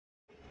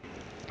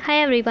Hi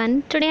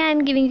everyone, today I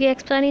am giving you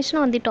explanation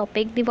on the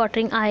topic the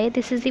watering eye.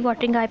 This is the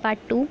watering eye part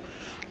 2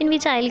 in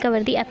which I will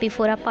cover the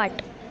epiphora part.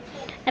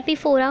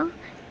 Epiphora,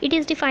 it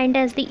is defined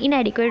as the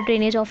inadequate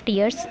drainage of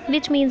tears,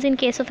 which means in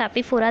case of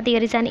epiphora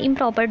there is an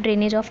improper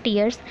drainage of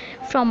tears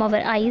from our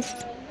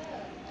eyes.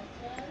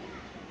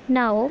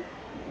 Now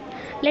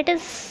let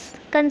us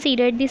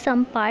consider the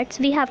some parts.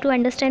 We have to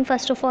understand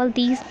first of all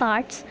these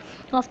parts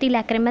of the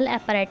lacrimal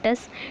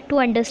apparatus to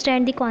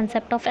understand the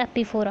concept of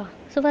epiphora.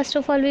 So first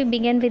of all we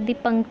begin with the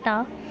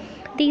puncta.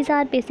 These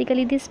are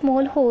basically the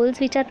small holes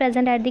which are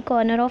present at the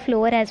corner of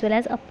lower as well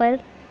as upper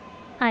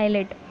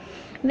eyelid.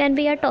 When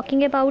we are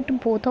talking about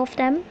both of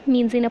them,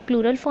 means in a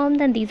plural form,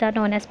 then these are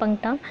known as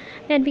puncta.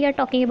 When we are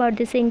talking about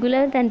the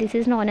singular, then this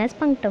is known as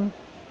punctum.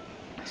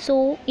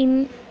 So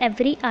in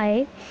every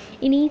eye,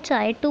 in each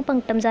eye, two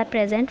punctums are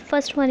present.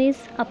 First one is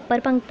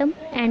upper punctum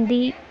and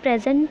the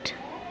present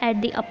at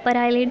the upper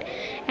eyelid,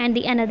 and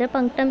the another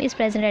punctum is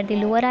present at the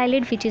lower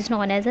eyelid, which is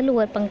known as a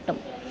lower punctum.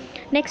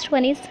 Next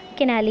one is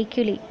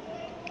canaliculi.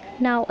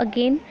 Now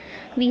again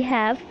we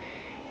have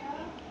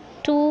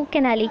two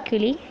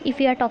canaliculi. If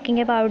we are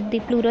talking about the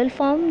plural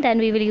form, then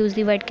we will use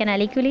the word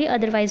canaliculi.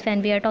 Otherwise,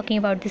 when we are talking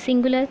about the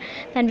singular,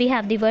 then we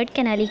have the word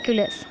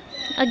canaliculus.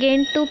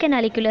 Again two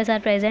canaliculus are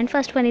present.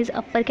 First one is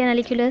upper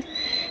canaliculus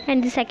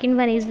and the second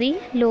one is the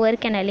lower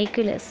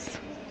canaliculus.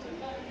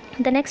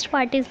 The next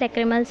part is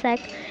lacrimal sac.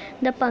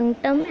 The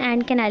punctum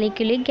and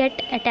canaliculi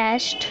get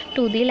attached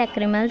to the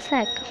lacrimal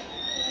sac.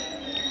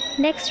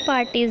 Next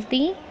part is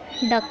the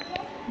duct,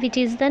 which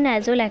is the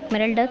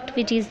nasolacrimal duct,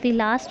 which is the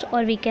last,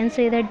 or we can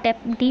say the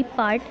deep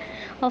part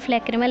of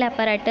lacrimal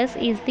apparatus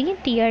is the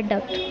tear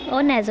duct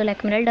or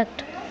nasolacrimal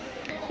duct.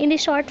 In the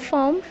short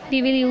form,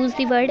 we will use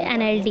the word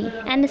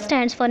NLD. N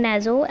stands for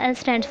naso, L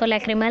stands for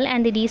lacrimal,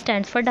 and the D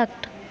stands for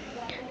duct.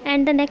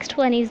 And the next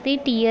one is the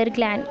tear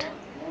gland,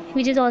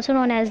 which is also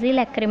known as the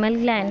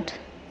lacrimal gland,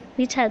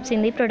 which helps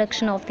in the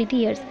production of the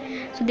tears.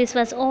 So this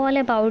was all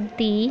about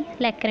the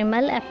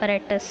lacrimal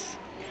apparatus.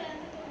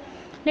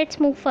 Let's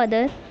move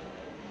further.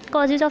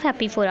 Causes of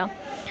epiphora.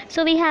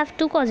 So we have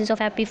two causes of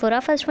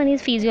epiphora. First one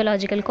is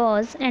physiological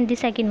cause and the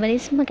second one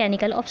is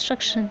mechanical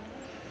obstruction.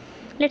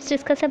 Let's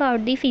discuss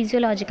about the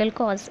physiological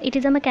cause. It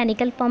is a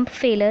mechanical pump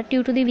failure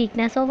due to the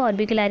weakness of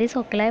orbicularis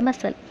oculi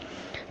muscle.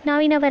 Now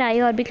in our eye,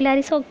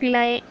 orbicularis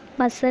oculi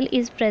muscle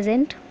is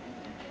present,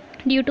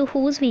 due to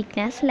whose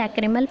weakness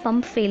lacrimal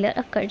pump failure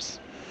occurs.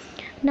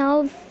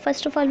 Now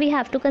first of all we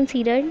have to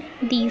consider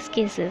these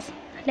cases.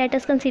 Let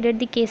us consider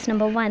the case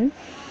number 1.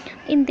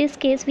 In this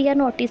case we are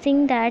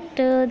noticing that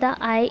the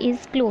eye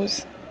is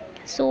closed.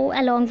 So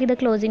along with the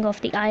closing of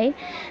the eye,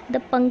 the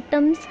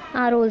punctums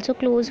are also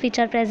closed, which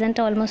are present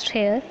almost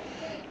here,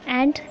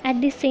 and at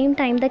the same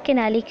time the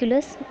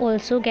canaliculus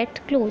also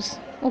get closed.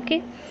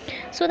 Okay,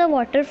 so the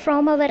water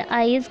from our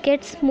eyes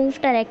gets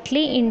moved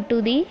directly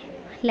into the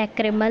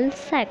lacrimal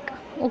sac.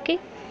 Okay,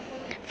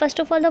 first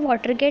of all the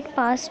water get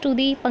passed to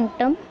the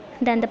punctum,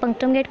 then the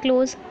punctum get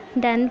closed,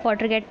 then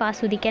water get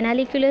passed to the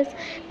canaliculus,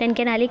 then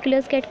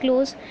canaliculus get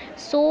closed.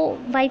 So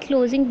by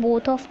closing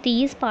both of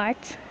these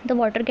parts, the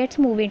water gets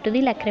moved into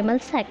the lacrimal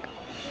sac.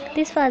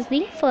 This was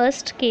the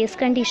first case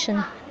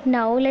condition.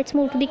 Now let's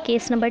move to the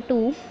case number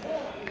 2,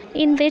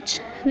 in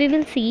which we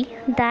will see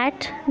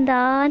that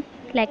the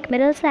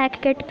lacrimal sac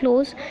get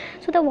closed,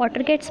 so the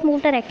water gets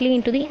moved directly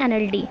into the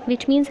NLD,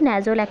 which means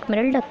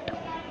nasolacrimal duct.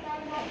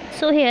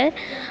 So here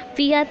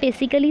we are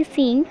basically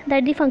seeing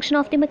that the function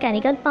of the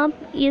mechanical pump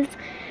is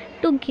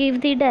to give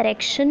the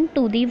direction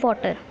to the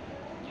water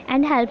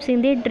and helps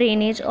in the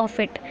drainage of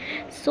it.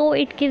 So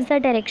it gives the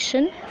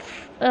direction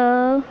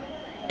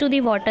to the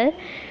water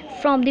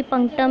from the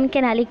punctum,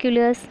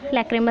 canaliculus,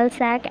 lacrimal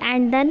sac,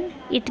 and then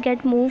it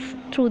get moved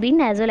through the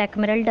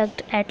nasolacrimal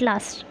duct at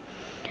last.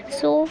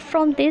 So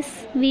from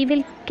this we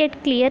will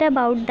get clear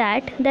about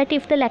that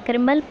if the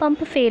lacrimal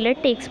pump failure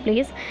takes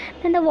place,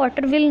 then the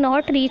water will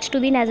not reach to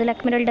the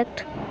nasolacrimal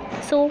duct.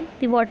 So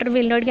the water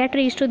will not get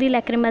reached to the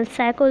lacrimal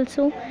sac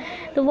also.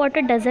 The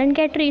water doesn't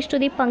get reached to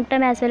the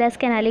punctum as well as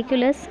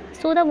canaliculus.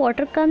 So the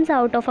water comes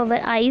out of our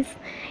eyes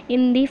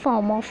in the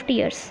form of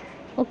tears.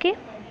 Okay,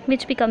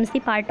 which becomes the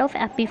part of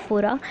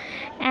epiphora,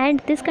 and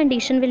this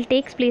condition will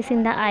take place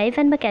in the eye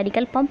when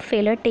mechanical pump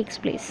failure takes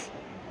place.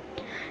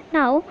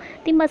 Now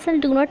the muscle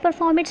do not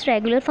perform its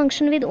regular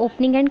function with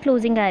opening and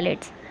closing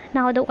eyelids.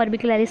 Now the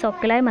orbicularis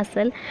oculi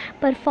muscle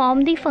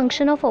perform the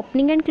function of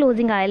opening and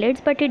closing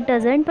eyelids, but it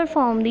doesn't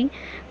perform the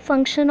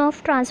function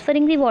of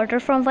transferring the water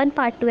from one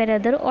part to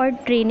another or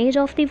drainage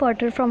of the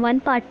water from one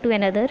part to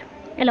another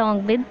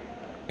along with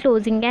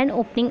closing and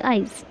opening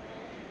eyes.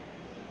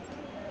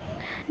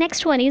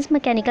 Next one is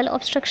mechanical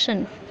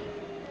obstruction.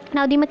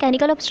 Now the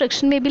mechanical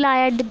obstruction may be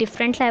lie at the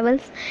different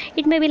levels.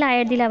 It may be lie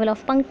at the level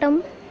of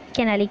punctum,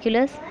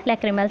 canaliculus,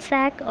 lacrimal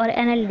sac, or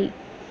NLD.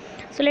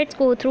 So let's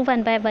go through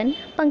one by one.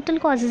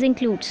 Punctal causes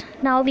includes.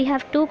 Now we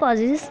have two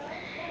causes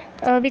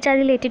which are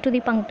related to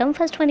the punctum.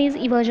 First one is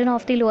eversion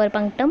of the lower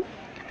punctum,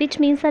 which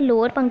means the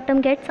lower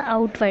punctum gets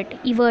outward,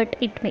 evert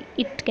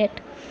it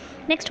get.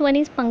 Next one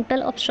is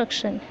punctal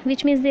obstruction,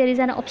 which means there is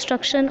an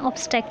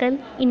obstacle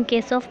in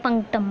case of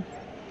punctum.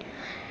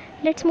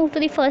 Let's move to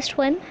the first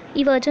one.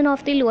 Eversion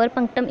of the lower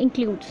punctum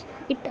includes.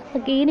 It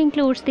again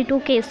includes the two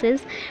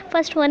cases.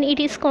 First one, it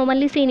is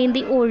commonly seen in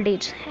the old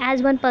age.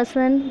 As one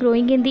person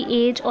growing in the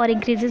age or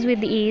increases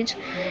with the age,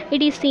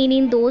 it is seen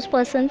in those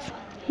persons.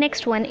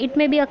 Next one, it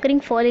may be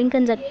occurring following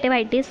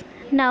conjunctivitis.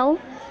 Now,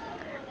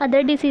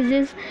 other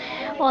diseases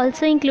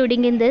also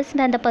including in this,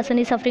 when the person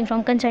is suffering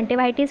from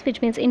conjunctivitis,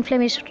 which means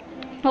inflammation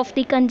of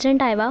the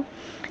conjunctiva.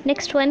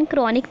 Next one,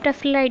 chronic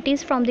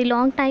blepharitis from the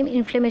long time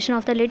inflammation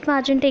of the lid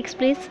margin takes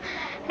place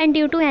and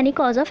due to any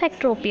cause of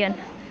ectropion,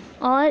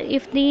 or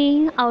if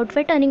the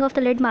outward turning of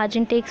the lid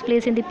margin takes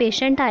place in the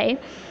patient eye,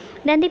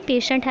 then the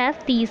patient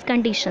have these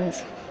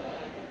conditions.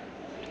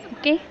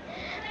 Okay.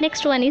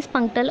 Next one is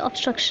punctal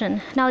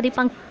obstruction. Now the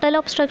punctal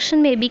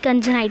obstruction may be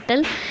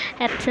congenital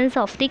absence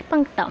of the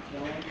puncta.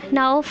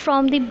 Now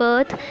from the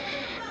birth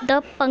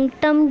the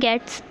punctum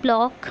gets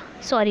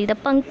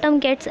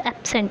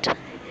absent,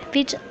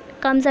 which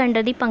comes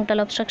under the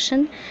punctal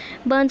obstruction.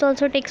 Burns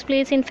also takes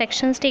place,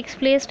 infections takes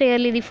place,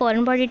 rarely the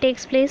foreign body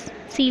takes place.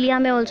 Cilia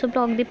may also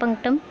block the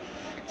punctum.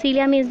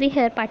 Cilia means the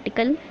hair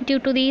particle. Due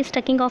to the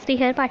stucking of the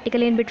hair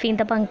particle in between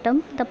the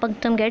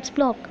punctum gets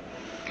blocked.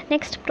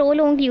 Next,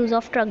 prolonged use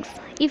of drugs.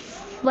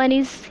 If one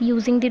is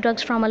using the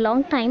drugs from a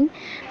long time,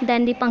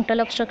 then the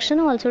punctal obstruction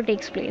also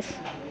takes place.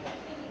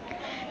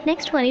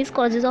 Next one is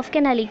causes of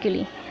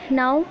canaliculi.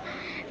 Now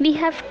we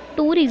have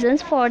two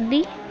reasons for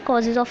the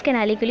causes of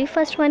canaliculi.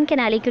 First one,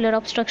 canalicular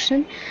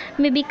obstruction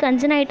may be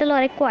congenital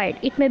or acquired.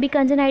 It may be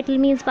congenital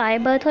means by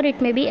birth, or it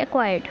may be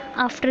acquired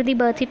after the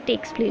birth it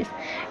takes place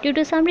due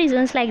to some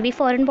reasons like the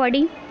foreign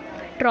body,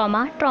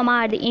 trauma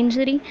are the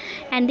injury,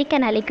 and the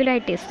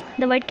canaliculitis.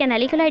 The word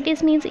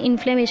canaliculitis means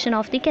inflammation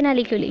of the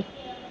canaliculi.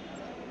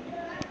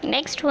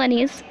 Next one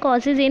is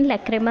causes in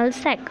lacrimal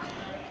sac.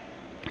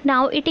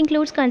 Now it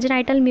includes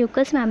congenital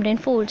mucous membrane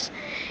folds.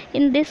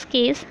 In this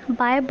case,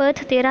 by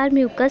birth there are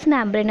mucous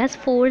membranous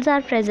folds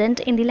are present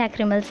in the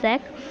lacrimal sac.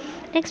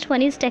 Next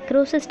one is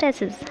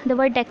dacryocystitis. The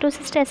word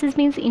dacryocystitis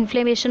means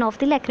inflammation of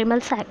the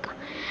lacrimal sac.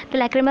 The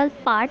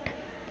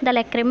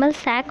lacrimal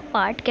sac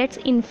part gets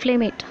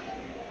inflamed.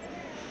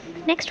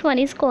 Next one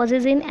is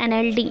causes in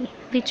NLD,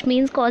 which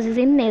means causes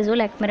in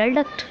nasolacrimal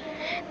duct.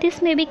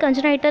 This may be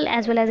congenital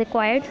as well as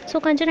acquired. So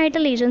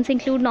congenital lesions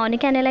include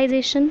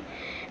non-canalization,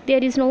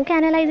 there is no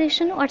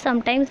canalization, or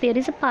sometimes there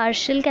is a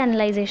partial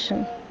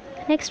canalization.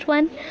 Next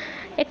one,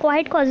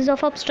 acquired causes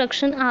of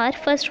obstruction are,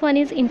 first one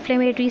is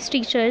inflammatory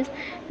strictures,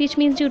 which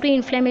means due to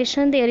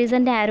inflammation there is a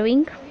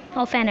narrowing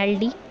of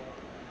NLD.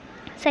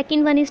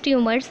 Second one is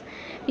tumors,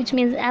 which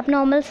means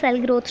abnormal cell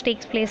growth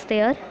takes place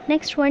there.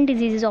 Next one,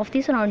 diseases of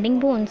the surrounding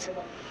bones.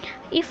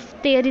 If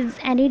there is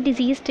any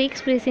disease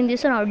takes place in the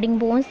surrounding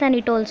bones, then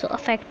it also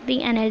affects the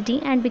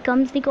NLD and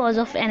becomes the cause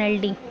of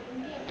NLD.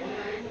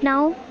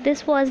 Now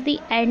this was the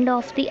end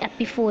of the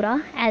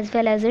Epiphora as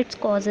well as its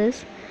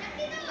causes.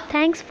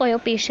 Thanks for your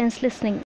patience listening.